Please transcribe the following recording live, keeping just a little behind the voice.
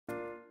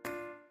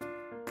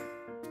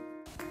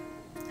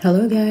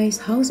Hello guys,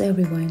 how's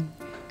everyone?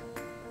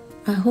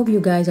 I hope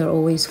you guys are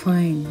always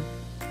fine.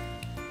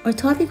 Our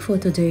topic for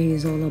today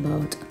is all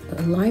about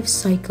the life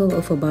cycle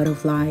of a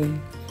butterfly.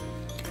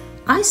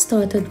 I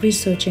started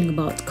researching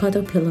about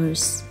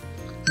caterpillars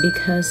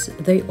because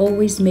they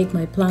always make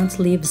my plant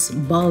leaves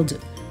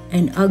bald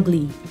and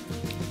ugly,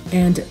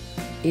 and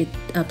it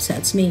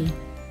upsets me.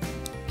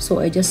 So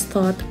I just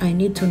thought I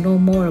need to know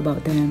more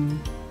about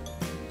them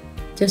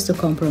just to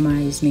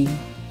compromise me.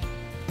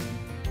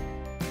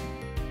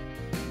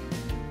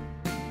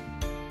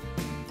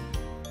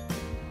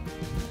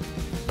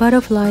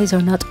 Butterflies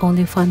are not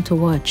only fun to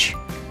watch,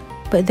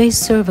 but they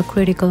serve a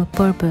critical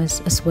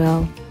purpose as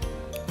well.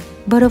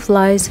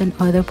 Butterflies and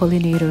other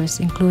pollinators,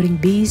 including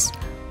bees,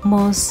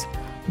 moths,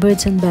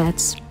 birds and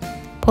bats,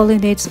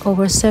 pollinates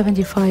over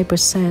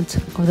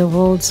 75% of the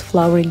world's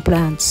flowering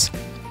plants.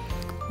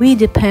 We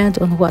depend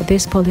on what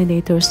these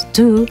pollinators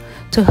do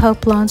to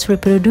help plants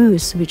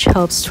reproduce, which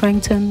helps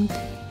strengthen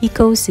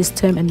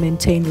ecosystem and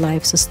maintain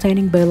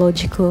life-sustaining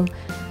biological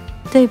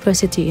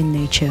diversity in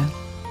nature.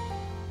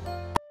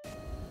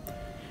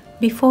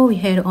 Before we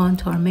head on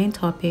to our main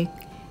topic,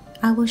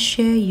 I will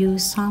share you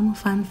some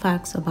fun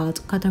facts about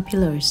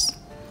caterpillars.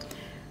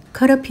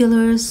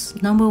 Caterpillars'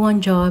 number one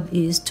job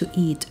is to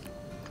eat.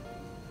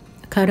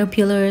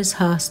 Caterpillars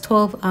has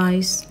 12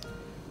 eyes.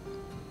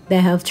 They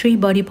have 3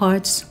 body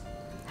parts: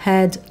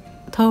 head,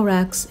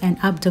 thorax, and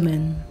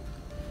abdomen.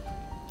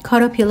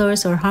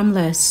 Caterpillars are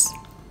harmless.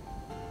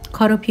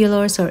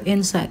 Caterpillars are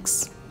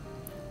insects.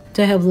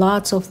 They have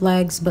lots of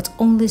legs, but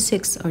only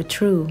 6 are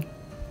true.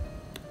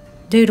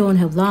 They don't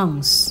have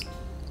lungs.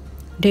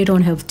 They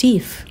don't have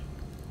teeth.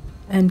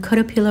 And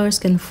caterpillars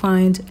can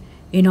find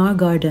in our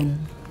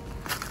garden.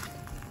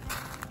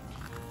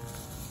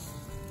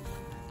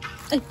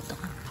 Ay,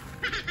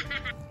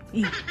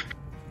 oh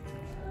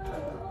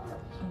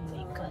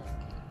my God.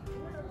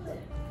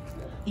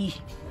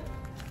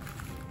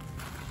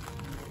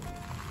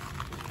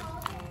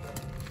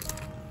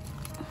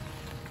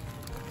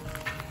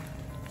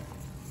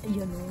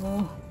 Ayan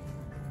o.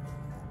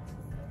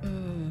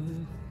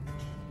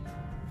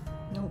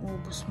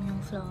 Nauubos mo yung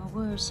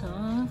flowers,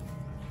 ha?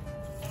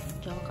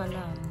 Diyan ka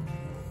lang.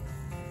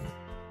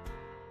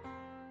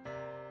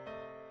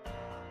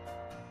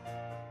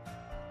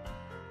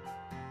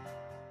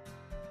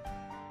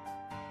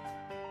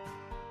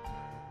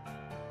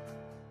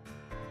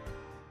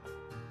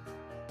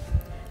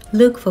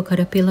 Look for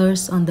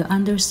caterpillars on the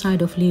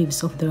underside of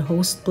leaves of their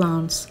host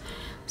plants.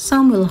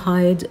 Some will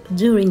hide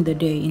during the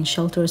day in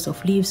shelters of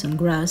leaves and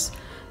grass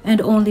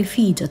and only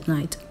feed at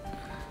night.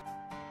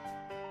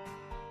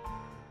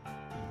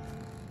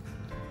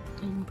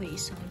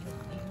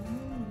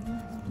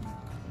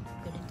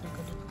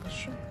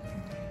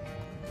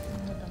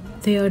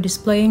 They are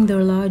displaying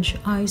their large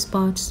eye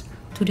spots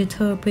to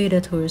deter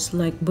predators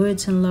like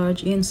birds and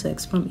large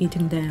insects from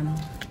eating them.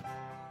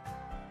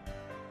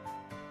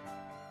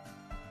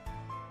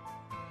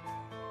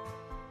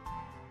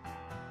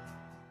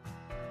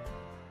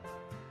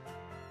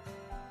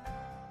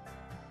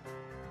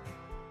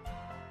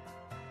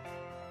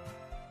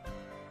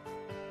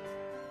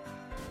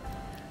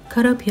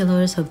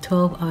 Caterpillars have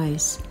 12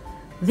 eyes.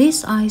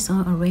 These eyes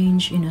are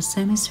arranged in a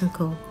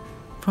semicircle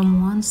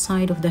from one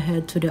side of the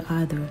head to the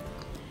other.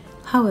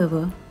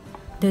 However,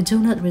 they do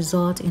not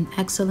result in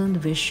excellent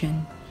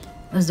vision,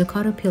 as the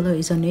caterpillar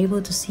is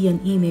unable to see an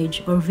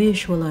image or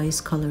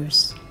visualize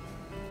colors.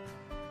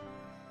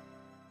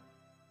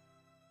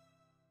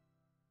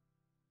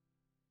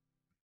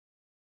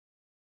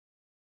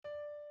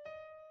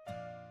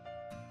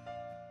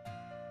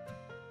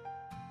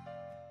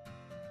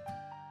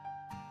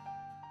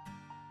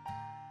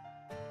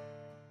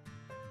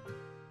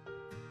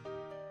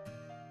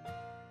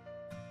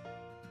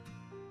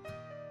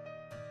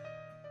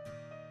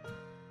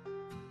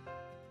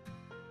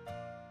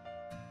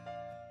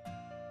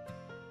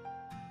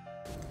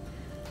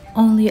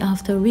 Only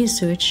after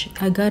research,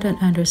 I got an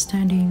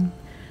understanding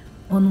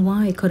on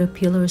why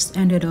caterpillars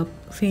ended up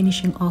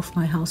finishing off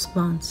my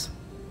houseplants.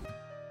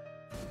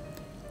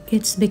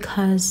 It's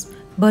because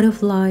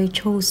butterfly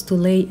chose to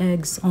lay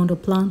eggs on the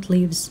plant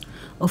leaves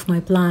of my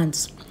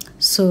plants,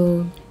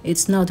 so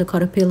it's not the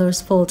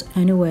caterpillar's fault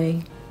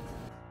anyway.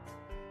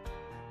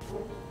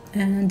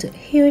 And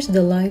here's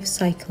the life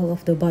cycle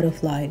of the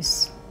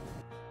butterflies.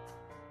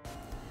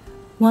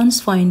 Once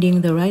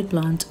finding the right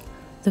plant,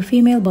 the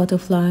female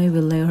butterfly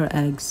will lay her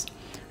eggs,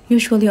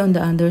 usually on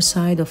the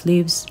underside of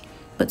leaves,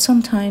 but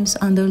sometimes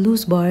under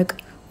loose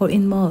bark or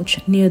in mulch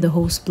near the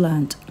host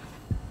plant.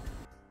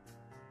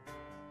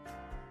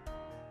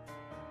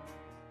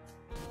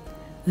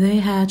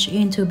 They hatch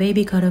into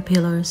baby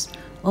caterpillars,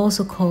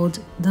 also called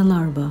the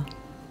larva.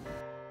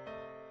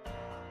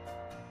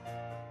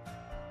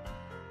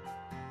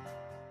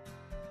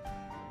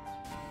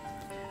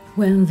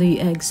 When the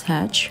eggs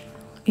hatch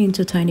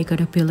into tiny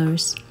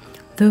caterpillars,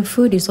 the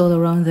food is all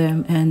around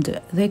them and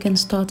they can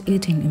start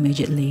eating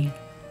immediately.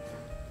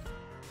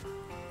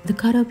 The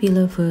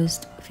caterpillar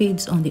first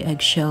feeds on the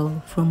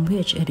eggshell from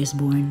which it is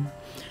born.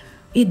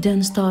 It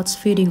then starts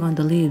feeding on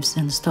the leaves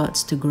and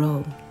starts to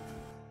grow.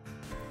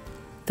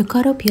 The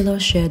caterpillar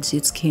sheds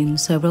its skin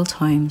several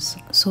times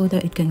so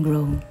that it can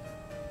grow.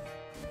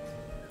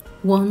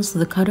 Once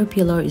the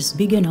caterpillar is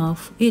big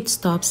enough, it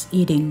stops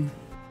eating.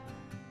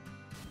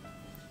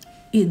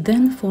 It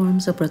then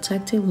forms a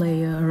protective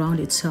layer around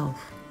itself.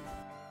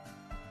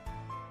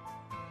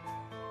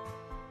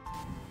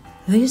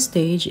 This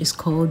stage is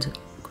called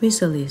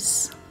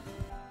chrysalis.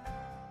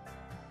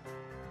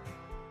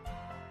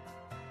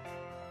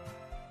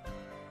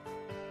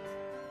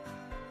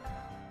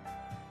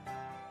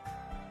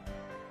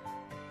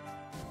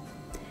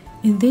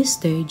 In this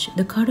stage,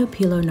 the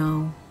caterpillar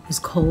now is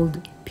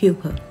called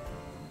pupa.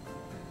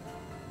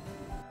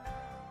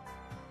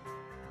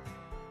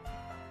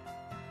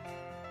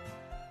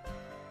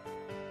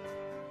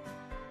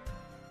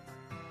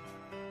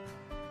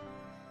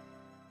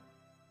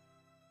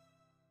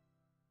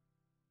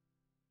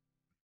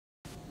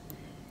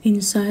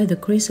 Inside the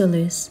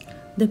chrysalis,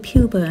 the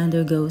pupa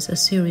undergoes a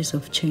series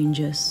of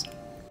changes.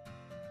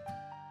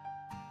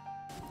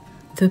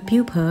 The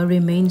pupa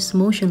remains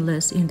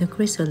motionless in the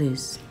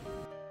chrysalis.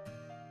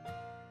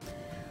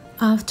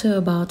 After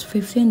about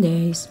 15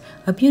 days,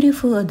 a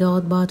beautiful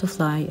adult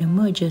butterfly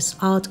emerges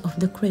out of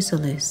the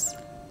chrysalis.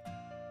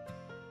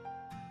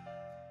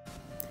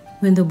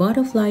 When the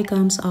butterfly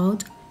comes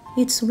out,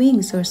 its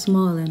wings are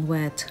small and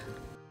wet.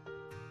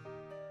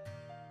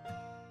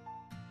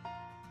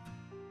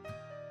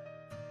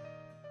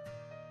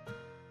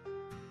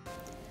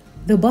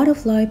 The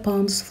butterfly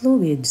pumps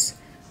fluids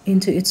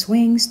into its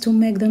wings to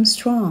make them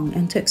strong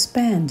and to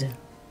expand.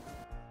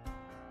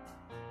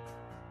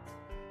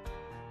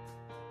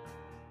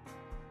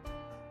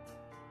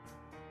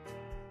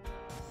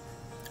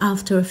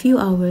 After a few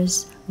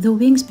hours, the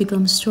wings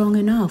become strong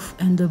enough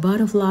and the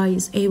butterfly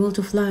is able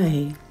to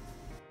fly.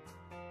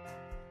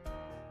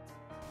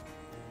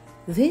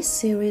 This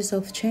series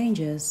of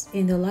changes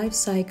in the life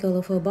cycle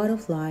of a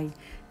butterfly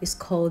is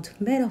called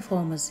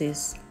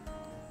metamorphosis.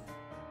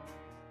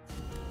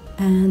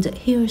 And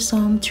here's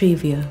some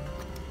trivia.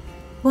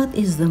 What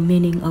is the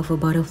meaning of a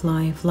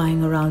butterfly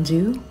flying around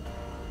you?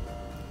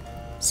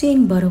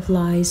 Seeing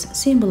butterflies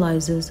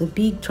symbolizes a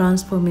big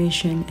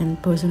transformation and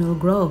personal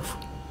growth.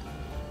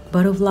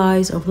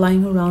 Butterflies are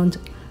flying around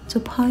to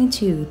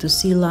point you to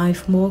see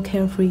life more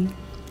carefree.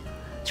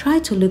 Try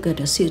to look at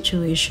a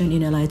situation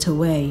in a lighter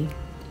way.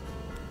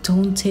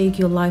 Don't take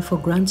your life for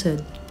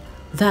granted.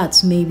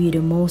 That's maybe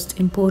the most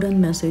important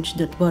message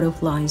that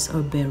butterflies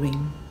are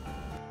bearing.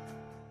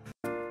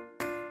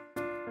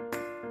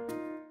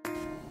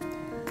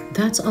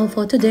 That's all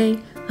for today.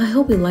 I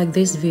hope you like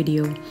this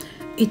video.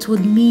 It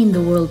would mean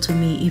the world to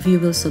me if you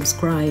will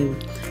subscribe.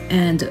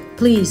 And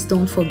please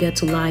don't forget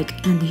to like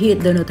and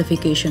hit the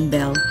notification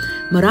bell.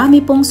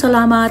 Marami pong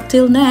salamat.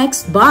 Till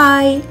next.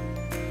 Bye!